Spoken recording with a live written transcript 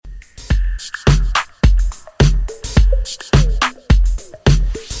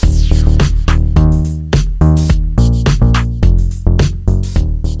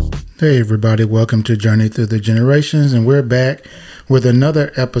Hey everybody, welcome to Journey Through the Generations, and we're back with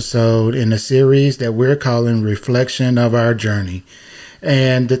another episode in a series that we're calling Reflection of Our Journey.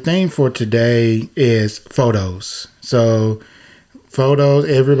 And the theme for today is photos. So photos,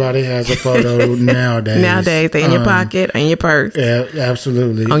 everybody has a photo nowadays. Nowadays, they're in your pocket, in your purse. Yeah,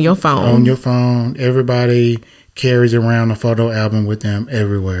 absolutely. On your phone. On your phone. Everybody carries around a photo album with them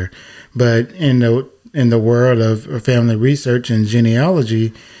everywhere. But in the world of family research and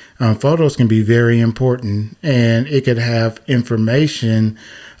genealogy, photos can be very important, and it could have information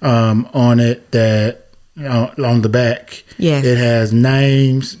on it that on the back. Yes. It has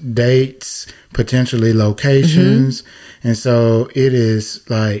names, dates, potentially locations. Mm-hmm. And so it is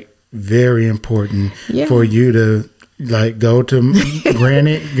like very important for you to like go to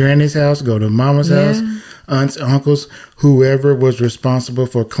granny's house, go to mama's house, aunts, uncles, whoever was responsible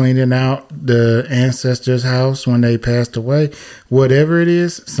for cleaning out the ancestors' house when they passed away, whatever it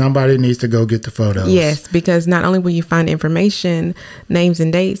is, somebody needs to go get the photos. Yes, because not only will you find information, names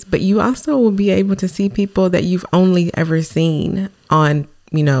and dates, but you also will be able to see people that you've only ever seen on,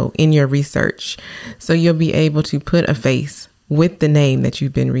 in your research. So you'll be able to put a face with the name that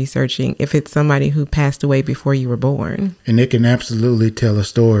you've been researching if it's somebody who passed away before you were born. And it can absolutely tell a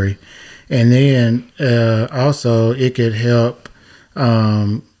story. And then also it could help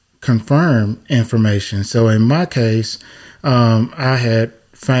confirm information. So in my case, I had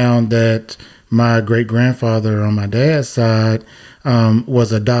found that my great-grandfather on my dad's side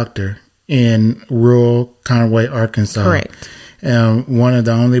was a doctor in rural Conway, Arkansas. Correct. One of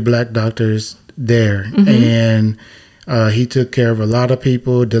the only black doctors there. Mm-hmm. And he took care of a lot of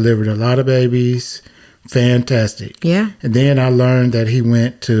people, delivered a lot of babies. Fantastic. Yeah. And then I learned that he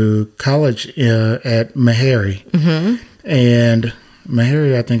went to college at Meharry. Mm-hmm. And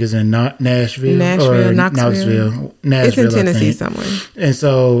Meharry, I think, is in Nashville. Knoxville. It's in Tennessee somewhere. And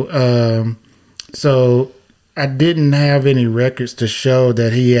so I didn't have any records to show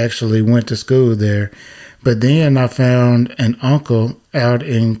that he actually went to school there. But then I found an uncle out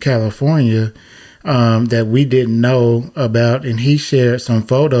in California that we didn't know about. And he shared some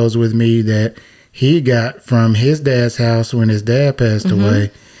photos with me that he got from his dad's house when his dad passed away,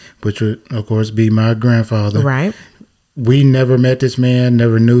 which would, of course, be my grandfather. Right. We never met this man,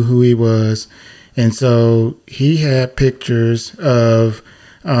 never knew who he was. And so he had pictures of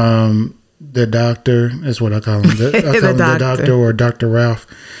the doctor. That's what I call him. The doctor or Dr. Ralph.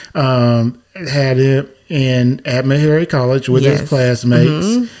 Had him at Meharry College with his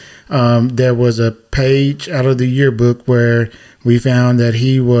classmates. Mm-hmm. There was a page out of the yearbook where we found that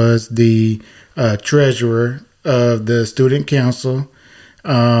he was the treasurer of the student council.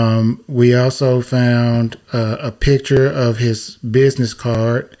 We also found a picture of his business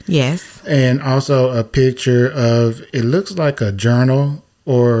card. Yes. And also a picture of, it looks like a journal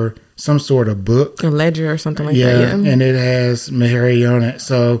or some sort of book. A ledger or something like that. Yeah, and it has Meharry on it.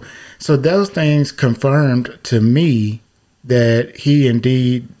 So those things confirmed to me that he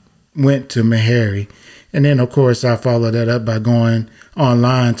indeed went to Meharry. And then, of course, I followed that up by going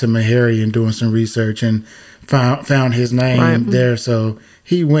online to Meharry and doing some research and found his name there. So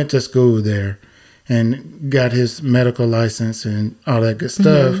he went to school there and got his medical license and all that good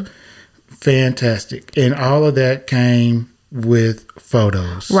stuff. Mm-hmm. Fantastic. And all of that came with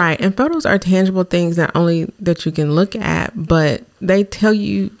photos. Right. And photos are tangible things not only that you can look at, but they tell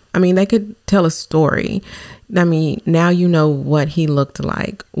you, they could tell a story. Now you know what he looked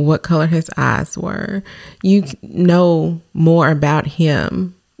like, what color his eyes were. You know more about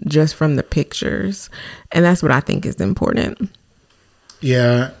him just from the pictures. And that's what I think is important.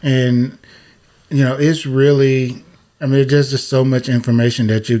 Yeah. And, it's really, there's just so much information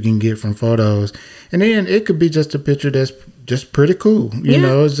that you can get from photos. And then it could be just a picture that's just pretty cool.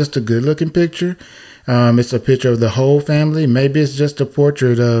 It's just a good looking picture. It's a picture of the whole family. Maybe it's just a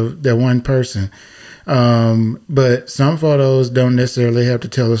portrait of that one person. But some photos don't necessarily have to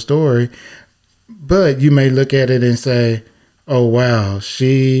tell a story, but you may look at it and say, oh, wow,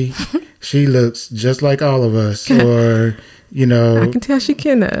 she looks just like all of us, or, I can tell she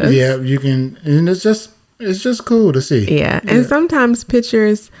can. Yeah, you can. And it's just cool to see. Yeah. And sometimes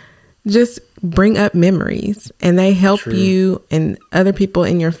pictures just bring up memories, and they help you and other people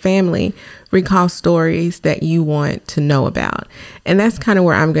in your family recall stories that you want to know about. And that's kind of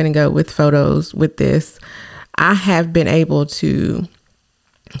where I'm going to go with photos with this. I have been able to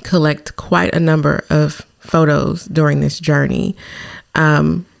collect quite a number of photos during this journey.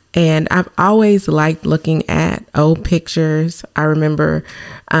 And I've always liked looking at old pictures. I remember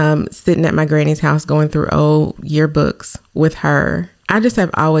sitting at my granny's house going through old yearbooks with her. I just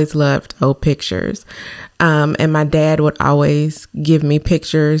have always loved old pictures. And my dad would always give me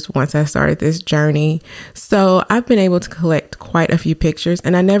pictures once I started this journey. So I've been able to collect quite a few pictures,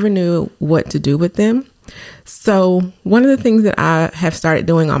 and I never knew what to do with them. So one of the things that I have started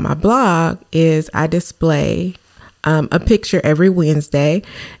doing on my blog is I display a picture every Wednesday,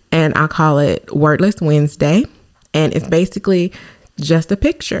 and I call it Wordless Wednesday. And it's basically just a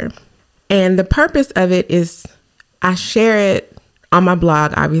picture. And the purpose of it is I share it on my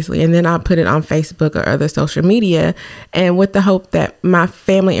blog, obviously, and then I'll put it on Facebook or other social media. And with the hope that my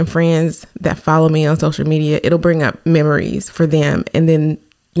family and friends that follow me on social media, it'll bring up memories for them. And then,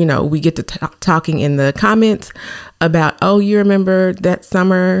 you know, we get to talking in the comments about, oh, you remember that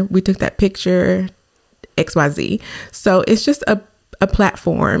summer we took that picture, XYZ. So it's just a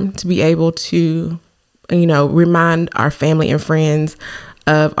platform to be able to, you know, remind our family and friends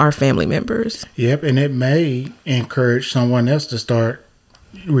of our family members. Yep, and it may encourage someone else to start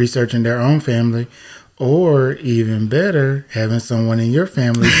researching their own family, or even better, having someone in your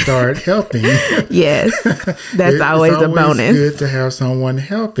family start helping. Yes, that's always a bonus. It's good to have someone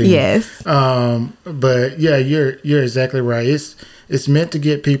helping. Yes. But yeah, you're exactly right. It's meant to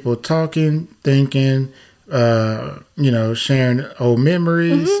get people talking, thinking, you know, sharing old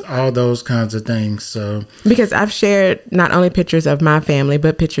memories, all those kinds of things. So because I've shared not only pictures of my family,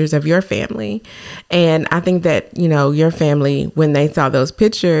 but pictures of your family. And I think that, you know, your family, when they saw those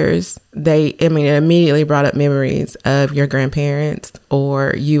pictures, it immediately brought up memories of your grandparents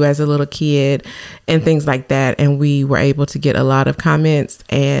or you as a little kid and things like that. And we were able to get a lot of comments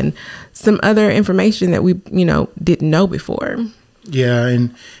and some other information that we, you know, didn't know before. Yeah.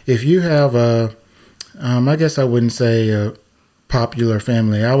 And if you have I guess I wouldn't say a popular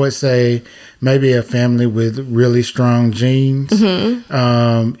family. I would say maybe a family with really strong genes.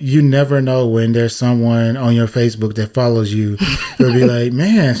 You never know when there's someone on your Facebook that follows you. They'll be like,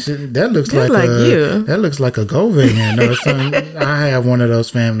 man, that looks like you. That looks like a Govan or something. I have one of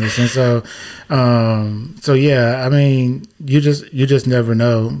those families. And so yeah, I mean, you just never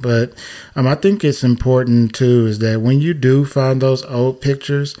know. But I think it's important too, is that when you do find those old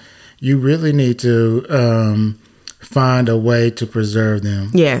pictures, you really need to find a way to preserve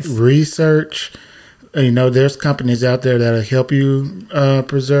them. Yes. Research. You know, there's companies out there that'll help you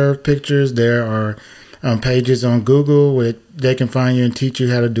preserve pictures. There are pages on Google where they can find you and teach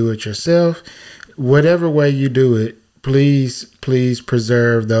you how to do it yourself. Whatever way you do it, please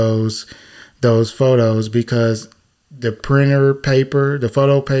preserve those photos, because the printer paper, the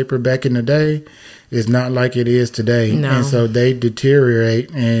photo paper back in the day is not like it is today. No. And so they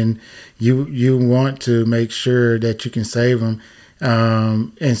deteriorate, and you want to make sure that you can save them,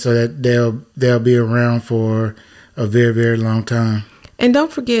 and so that they'll be around for a very, very long time. And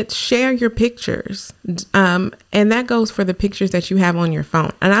don't forget, share your pictures. And that goes for the pictures that you have on your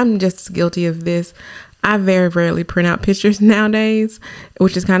phone. And I'm just guilty of this. I very rarely print out pictures nowadays,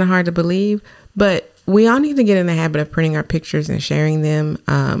 which is kind of hard to believe. But we all need to get in the habit of printing our pictures and sharing them.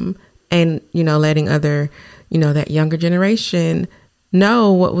 And, you know, letting other, you know, that younger generation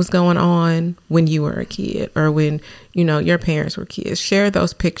know what was going on when you were a kid or when, you know, your parents were kids. Share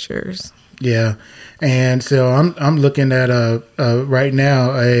those pictures. Yeah. And so I'm looking at right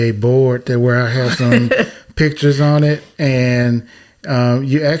now a board where I have some pictures on it, and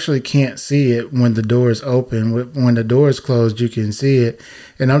you actually can't see it when the door is open. When the door is closed, you can see it.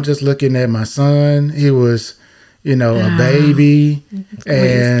 And I'm just looking at my son. He was, you know, a baby,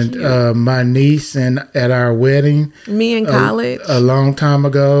 and my niece at our wedding. Me in college. A long time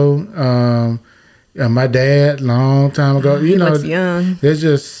ago. My dad, long time ago. You know, looks young. They're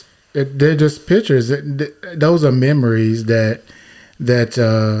just pictures. Those are memories that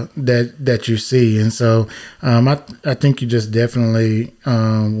you see. And so I think you just definitely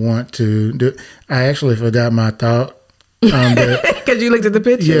want to do. I actually forgot my thought. Because you looked at the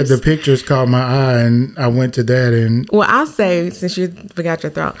pictures. Yeah, the pictures caught my eye, and I went to that. And well, I'll say, since you forgot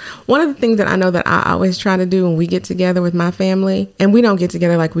your thought, one of the things that I know that I always try to do when we get together with my family, and we don't get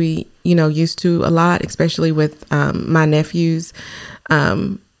together like we, you know, used to a lot, especially with my nephews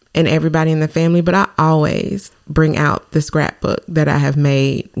and everybody in the family, but I always bring out the scrapbook that I have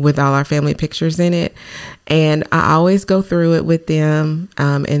made with all our family pictures in it. And I always go through it with them.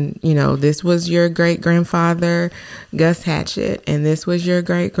 And, you know, this was your great grandfather, Gus Hatchett, and this was your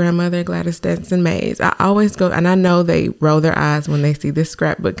great grandmother, Gladys Stetson Mays. I always go, and I know they roll their eyes when they see this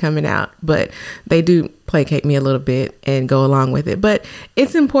scrapbook coming out, but they do placate me a little bit and go along with it. But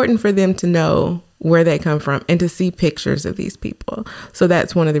it's important for them to know where they come from and to see pictures of these people. So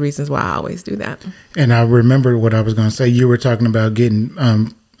that's one of the reasons why I always do that. And I remember what I was going to say. You were talking about getting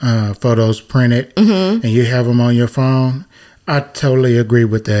photos printed, and you have them on your phone. I totally agree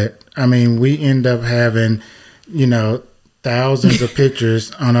with that. I mean, we end up having, thousands of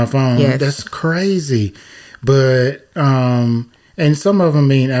pictures on our phone. Yes. That's crazy. But, and some of them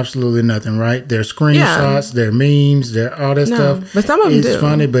mean absolutely nothing, right? They're screenshots, they're memes, they're all that stuff. But some of them It's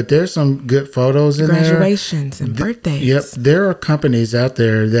funny, but there's some good photos in there. Graduations and birthdays. Yep. There are companies out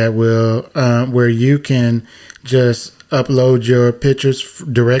there that will, where you can just upload your pictures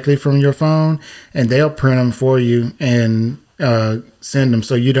directly from your phone, and they'll print them for you and send them,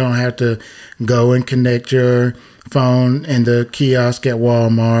 so you don't have to go and connect your phone in the kiosk at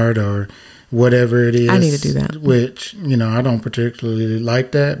Walmart or whatever it is. I need to do that. Which, I don't particularly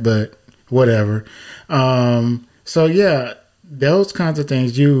like that, but whatever. So yeah, those kinds of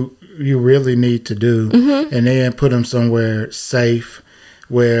things you really need to do, and then put them somewhere safe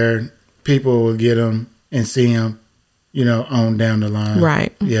where people will get them and see them, on down the line.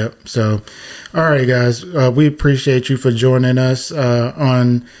 Right. Yep. So, all right, guys, we appreciate you for joining us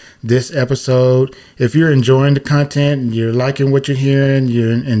on this episode. If you're enjoying the content and you're liking what you're hearing,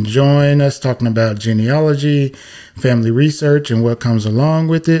 you're enjoying us talking about genealogy, family research, and what comes along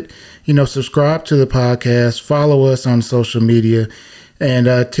with it, subscribe to the podcast, follow us on social media, and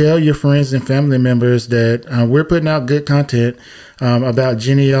tell your friends and family members that we're putting out good content about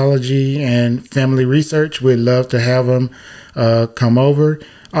genealogy and family research. We'd love to have them come over.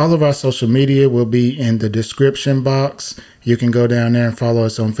 All of our social media will be in the description box. You can go down there and follow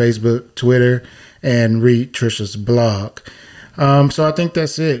us on Facebook, Twitter, and read Trisha's blog. So I think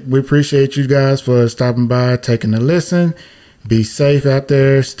that's it. We appreciate you guys for stopping by, taking a listen. Be safe out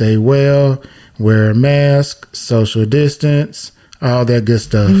there. Stay well. Wear a mask. Social distance. All that good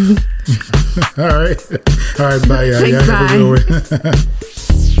stuff. All right. Bye, y'all. Thanks, y'all have a good one.